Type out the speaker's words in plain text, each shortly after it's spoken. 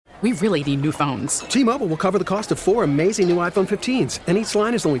We really need new phones. T-Mobile will cover the cost of 4 amazing new iPhone 15s, and each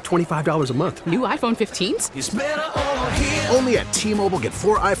line is only $25 a month. New iPhone 15s? It's better over here. Only at T-Mobile, get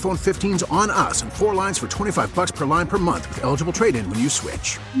 4 iPhone 15s on us and 4 lines for $25 per line per month with eligible trade-in when you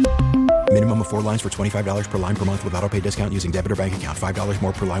switch. Minimum of 4 lines for $25 per line per month with autopay discount using debit or bank account. $5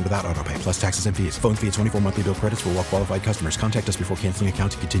 more per line without autopay, plus taxes and fees. Phone fee at 24 monthly bill credits for well-qualified customers. Contact us before canceling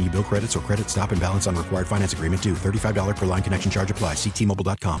account to continue bill credits or credit stop and balance on required finance agreement due. $35 per line connection charge applies. See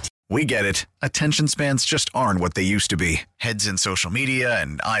T-Mobile.com. We get it. Attention spans just aren't what they used to be. Heads in social media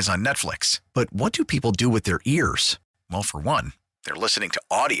and eyes on Netflix. But what do people do with their ears? Well, for one, they're listening to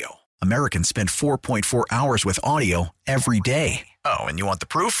audio. Americans spend 4.4 hours with audio every day. Oh, and you want the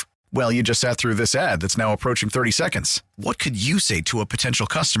proof? Well, you just sat through this ad that's now approaching 30 seconds. What could you say to a potential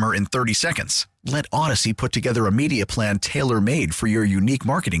customer in 30 seconds? Let Odyssey put together a media plan tailor-made for your unique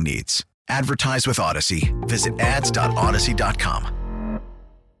marketing needs. Advertise with Odyssey. Visit ads.odyssey.com.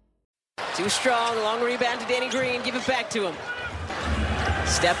 Too strong, long rebound to Danny Green, give it back to him.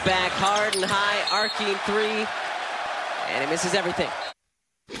 Step back, hard and high, arcing three, and he misses everything.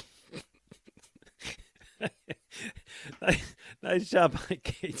 Nice job by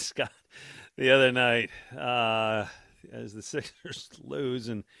Kate Scott the other night as the Sixers lose.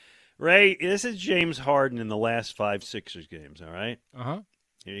 And Ray, this is James Harden in the last 5 Sixers games, all right? Uh-huh.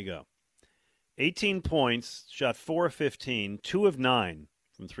 Here you go. 18 points, shot 4 of 15, 2 of 9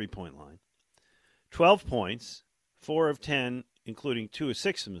 from three-point line. 12 points, 4 of 10, including 2 of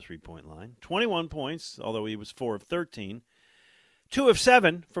 6 from the three-point line. 21 points, although he was 4 of 13. 2 of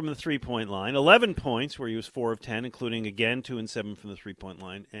 7 from the three-point line. 11 points, where he was 4 of 10, including, again, 2 and 7 from the three-point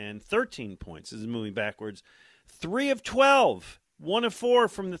line. And 13 points, this is moving backwards. 3 of 12, 1 of 4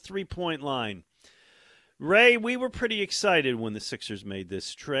 from the three-point line. Ray, we were pretty excited when the Sixers made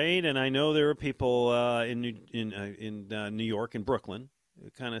this trade, and I know there were people in New York and Brooklyn who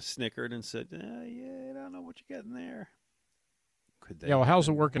kind of snickered and said, I don't know what you're getting there. Could they? Yeah, well, how's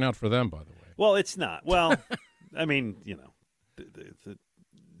it working out for them, by the way? Well, it's not. Well, I mean, you know,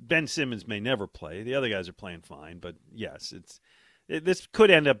 Ben Simmons may never play. The other guys are playing fine, but yes, this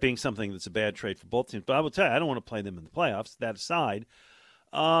could end up being something that's a bad trade for both teams. But I will tell you, I don't want to play them in the playoffs. That aside,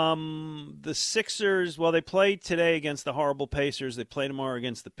 the Sixers, well, they play today against the horrible Pacers. They play tomorrow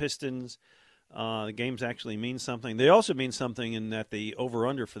against the Pistons. The games actually mean something. They also mean something in that the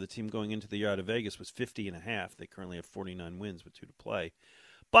over-under for the team going into the year out of Vegas was 50.5. They currently have 49 wins with 2 to play.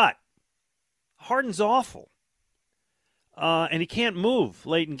 But Harden's awful. And he can't move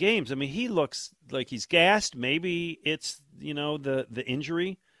late in games. I mean, he looks like he's gassed. Maybe it's, the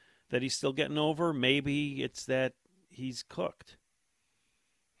injury that he's still getting over. Maybe it's that he's cooked.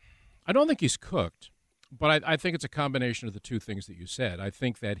 I don't think he's cooked, but I think it's a combination of the two things that you said. I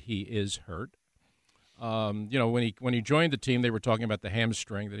think that he is hurt. When he joined the team, they were talking about the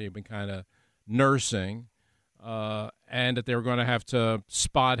hamstring that he had been kind of nursing, and that they were going to have to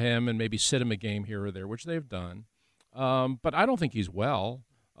spot him and maybe sit him a game here or there, which they've done. But I don't think he's well.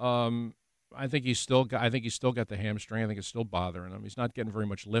 I think he's still got the hamstring. I think it's still bothering him. He's not getting very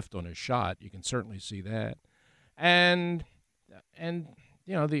much lift on his shot. You can certainly see that. And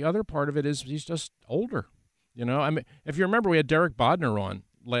the other part of it is he's just older. I mean, if you remember, we had Derek Bodner on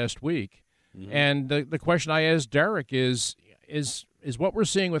last week, mm-hmm. and the question I asked Derek is what we're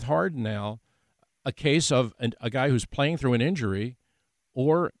seeing with Harden now a case of a guy who's playing through an injury,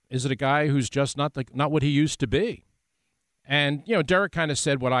 or is it a guy who's just not what he used to be? And, Derek kind of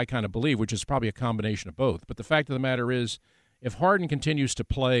said what I kind of believe, which is probably a combination of both. But the fact of the matter is, if Harden continues to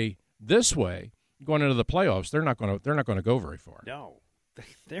play this way going into the playoffs, they're not going to go very far. No,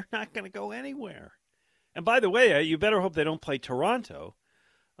 they're not going to go anywhere. And by the way, you better hope they don't play Toronto,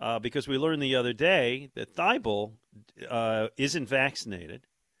 because we learned the other day that Thibault isn't vaccinated,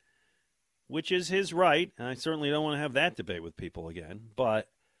 which is his right. And I certainly don't want to have that debate with people again. But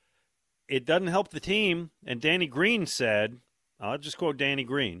it doesn't help the team. And Danny Green said, I'll just quote Danny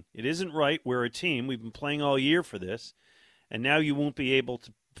Green, "It isn't right. We're a team. We've been playing all year for this. And now you won't be able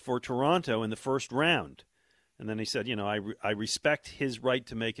to for Toronto in the first round." And then he said, I respect his right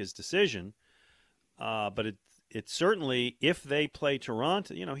to make his decision. But it's certainly, if they play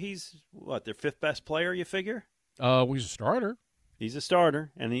Toronto, he's, their 5th best player, you figure? He's a starter. He's a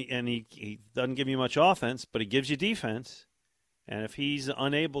starter, and he doesn't give you much offense, but he gives you defense. And if he's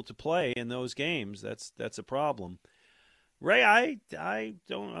unable to play in those games, that's a problem. Ray,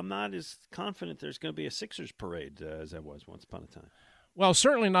 I'm not as confident there's going to be a Sixers parade as I was once upon a time. Well,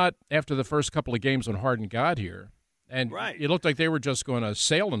 certainly not after the first couple of games when Harden got here. And right. It looked like they were just going to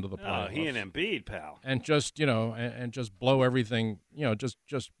sail into the playoffs. Oh, he and Embiid, pal. And just, and just blow everything,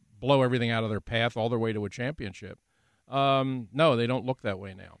 just blow everything out of their path all their way to a championship. No, they don't look that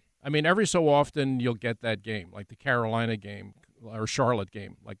way now. I mean, every so often you'll get that game, like the Carolina game or Charlotte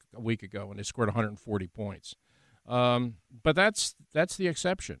game, like a week ago, when they scored 140 points. But that's the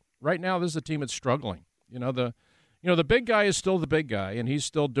exception. Right now, this is a team that's struggling. The big guy is still the big guy, and he's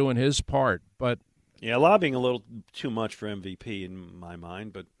still doing his part. But yeah, lobbying a little too much for MVP in my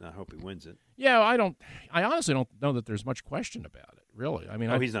mind, but I hope he wins it. Yeah, I honestly don't know that there's much question about it. Really, I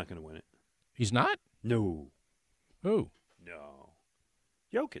mean, he's not going to win it. He's not? No. Who? No.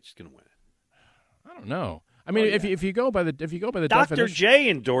 Jokic is going to win it. I don't know. I mean, if you go by the Dr. definition, J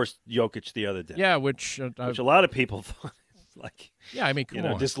endorsed Jokic the other day. Yeah, which a lot of people thought like, yeah, I mean, come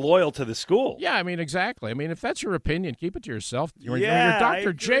on, disloyal to the school. Yeah, I mean, exactly. I mean, if that's your opinion, keep it to yourself. You're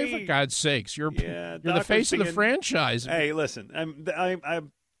Dr. J, for God's sakes. You're the face of the franchise. Hey, listen,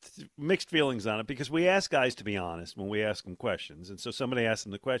 I'm mixed feelings on it because we ask guys to be honest when we ask them questions, and so somebody asked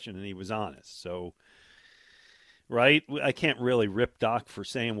him the question and he was honest. So, right, I can't really rip Doc for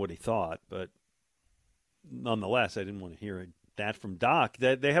saying what he thought, but nonetheless, I didn't want to hear that from Doc.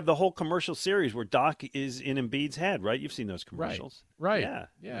 That they have the whole commercial series where Doc is in Embiid's head, right? You've seen those commercials, right?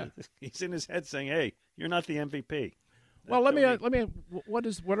 Yeah. He's in his head saying, "Hey, you're not the MVP." Well, let me.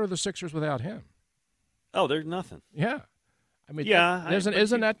 What are the Sixers without him? Oh, they're nothing. Yeah, I mean,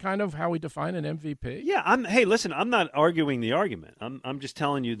 isn't that kind of how we define an MVP? Yeah. Hey, listen, I'm not arguing the argument. I'm just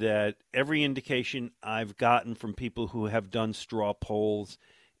telling you that every indication I've gotten from people who have done straw polls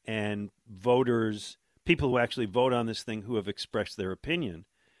and voters. People who actually vote on this thing who have expressed their opinion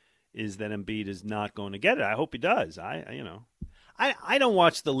is that Embiid is not going to get it. I hope he does. I don't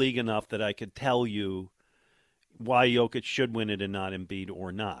watch the league enough that I could tell you why Jokic should win it and not Embiid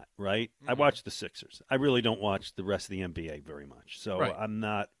or not, right? Mm-hmm. I watch the Sixers. I really don't watch the rest of the NBA very much. So I'm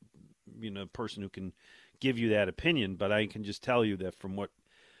not, a person who can give you that opinion, but I can just tell you that from what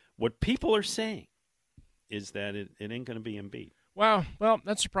people are saying is that it ain't going to be Embiid. Well,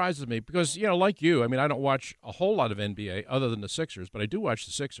 that surprises me because, like you, I mean, I don't watch a whole lot of NBA other than the Sixers, but I do watch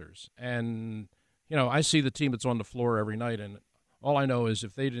the Sixers. And, I see the team that's on the floor every night, and all I know is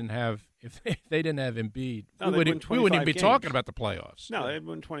if they didn't have Embiid, we wouldn't even be talking about the playoffs. No, they'd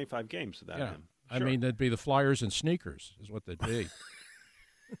win 25 games without him. Sure. I mean, they'd be the Flyers and sneakers is what they'd be.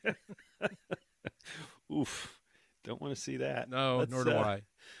 Oof. Don't want to see that. No, nor do I.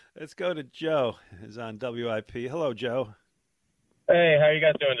 Let's go to Joe, who's on WIP. Hello, Joe. Hey, how are you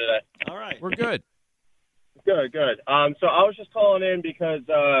guys doing today? All right. We're good. Good. So I was just calling in because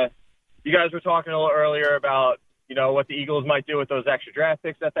you guys were talking a little earlier about, what the Eagles might do with those extra draft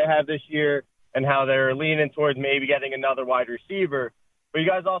picks that they have this year and how they're leaning towards maybe getting another wide receiver. But you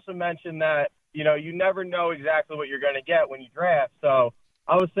guys also mentioned that, you never know exactly what you're going to get when you draft. So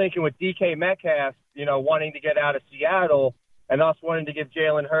I was thinking with DK Metcalf, wanting to get out of Seattle and us wanting to give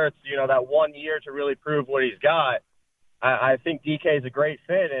Jalen Hurts, that 1 year to really prove what he's got. I think DK is a great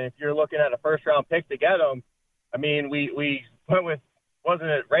fit, and if you're looking at a first-round pick to get him, I mean, we went with, wasn't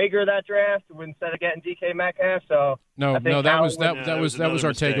it Rager that draft instead of getting DK Metcalf? So no, that was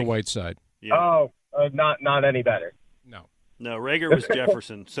Ortega-Whiteside. Yeah. Oh, not any better. No, Rager was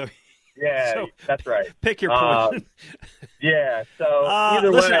Jefferson. So yeah, that's right. Pick your point. Yeah. So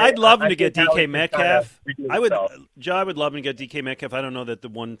listen, way, I'd love him to get DK DK Metcalf. I would love him to get DK Metcalf. I don't know that the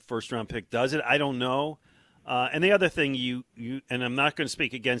one first-round pick does it. I don't know. And the other thing you and I'm not going to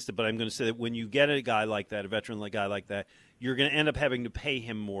speak against it, but I'm going to say that when you get a guy like that, a veteran guy like that, you're going to end up having to pay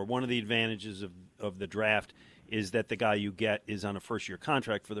him more. One of the advantages of the draft is that the guy you get is on a first-year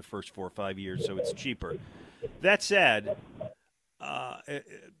contract for the first 4 or 5 years, so it's cheaper. That said,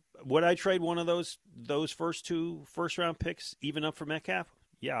 would I trade one of those first 2 first-round picks even up for Metcalf?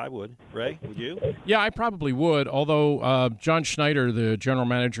 Yeah, I would. Ray, would you? Yeah, I probably would, although John Schneider, the general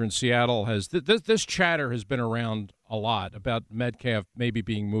manager in Seattle, has this chatter has been around a lot about Metcalf maybe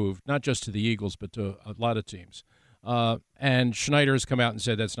being moved, not just to the Eagles, but to a lot of teams. And Schneider has come out and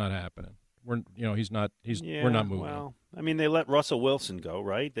said that's not happening. We're not moving. Well, I mean, they let Russell Wilson go,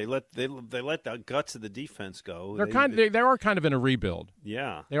 right? They let the guts of the defense go. They are kind of in a rebuild.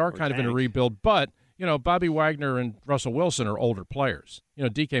 Yeah, they are kind of in a rebuild, but Bobby Wagner and Russell Wilson are older players.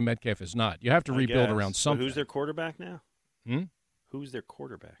 DK Metcalf is not. You have to rebuild around something. So who's their quarterback now? Who's their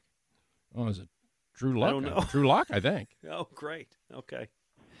quarterback? Oh, is it Drew Lock? I don't know. Drew Lock, I think. Oh, great. Okay.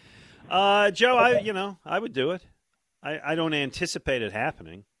 Joe, I would do it. I don't anticipate it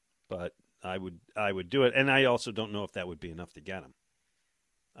happening, but I would do it. And I also don't know if that would be enough to get him.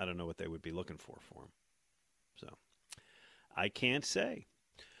 I don't know what they would be looking for him. So I can't say.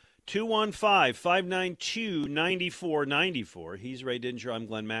 215-592-9494. He's Ray Didinger. I'm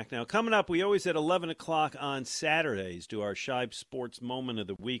Glenn Mack. Now, coming up, we always at 11 o'clock on Saturdays do our Shibe Sports Moment of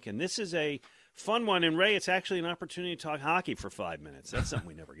the Week. And this is a fun one. And, Ray, it's actually an opportunity to talk hockey for 5 minutes. That's something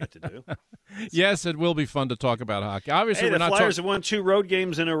we never get to do. Yes, it will be fun to talk about hockey. Obviously, the Flyers have won 2 road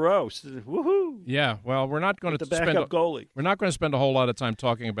games in a row. So, woohoo! Yeah, well, we're not going to spend goalie. We're not going to spend a whole lot of time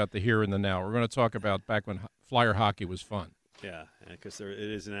talking about the here and the now. We're going to talk about back when Flyer hockey was fun. Yeah, because it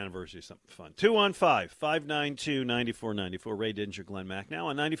is an anniversary of something fun. 215-592-9494. Ray Didinger, Glenn Mack. Now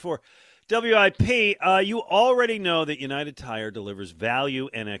on 94 WIP, you already know that United Tire delivers value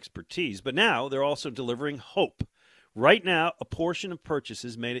and expertise, but now they're also delivering hope. Right now, a portion of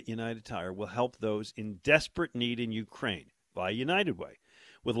purchases made at United Tire will help those in desperate need in Ukraine via United Way.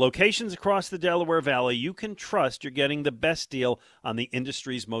 With locations across the Delaware Valley, you can trust you're getting the best deal on the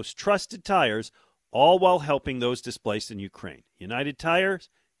industry's most trusted tires, all while helping those displaced in Ukraine. United Tires,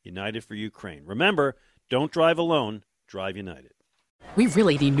 united for Ukraine. Remember, don't drive alone, drive United. We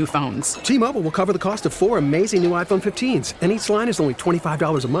really need new phones. T-Mobile will cover the cost of 4 amazing new iPhone 15s, and each line is only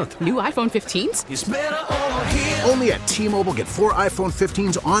 $25 a month. New iPhone 15s? It's better over here. Only at T-Mobile, get 4 iPhone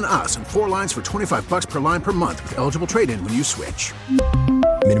 15s on us and 4 lines for $25 per line per month with eligible trade-in when you switch.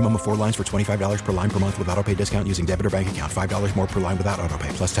 Minimum of 4 lines for $25 per line per month with autopay discount using debit or bank account. $5 more per line without autopay,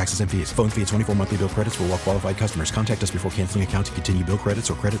 plus taxes and fees. Phone fee at 24 monthly bill credits for well-qualified customers. Contact us before canceling account to continue bill credits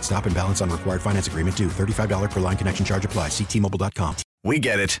or credit stop and balance on required finance agreement due. $35 per line connection charge applies. See T-Mobile.com. We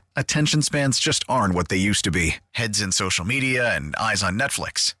get it. Attention spans just aren't what they used to be. Heads in social media and eyes on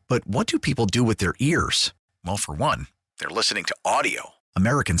Netflix. But what do people do with their ears? Well, for one, they're listening to audio.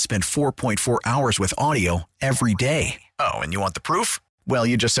 Americans spend 4.4 hours with audio every day. Oh, and you want the proof? Well,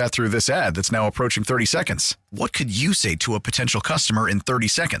 you just sat through this ad that's now approaching 30 seconds. What could you say to a potential customer in 30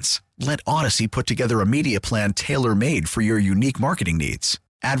 seconds? Let Odyssey put together a media plan tailor-made for your unique marketing needs.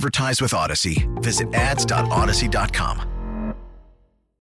 Advertise with Odyssey. Visit ads.odyssey.com.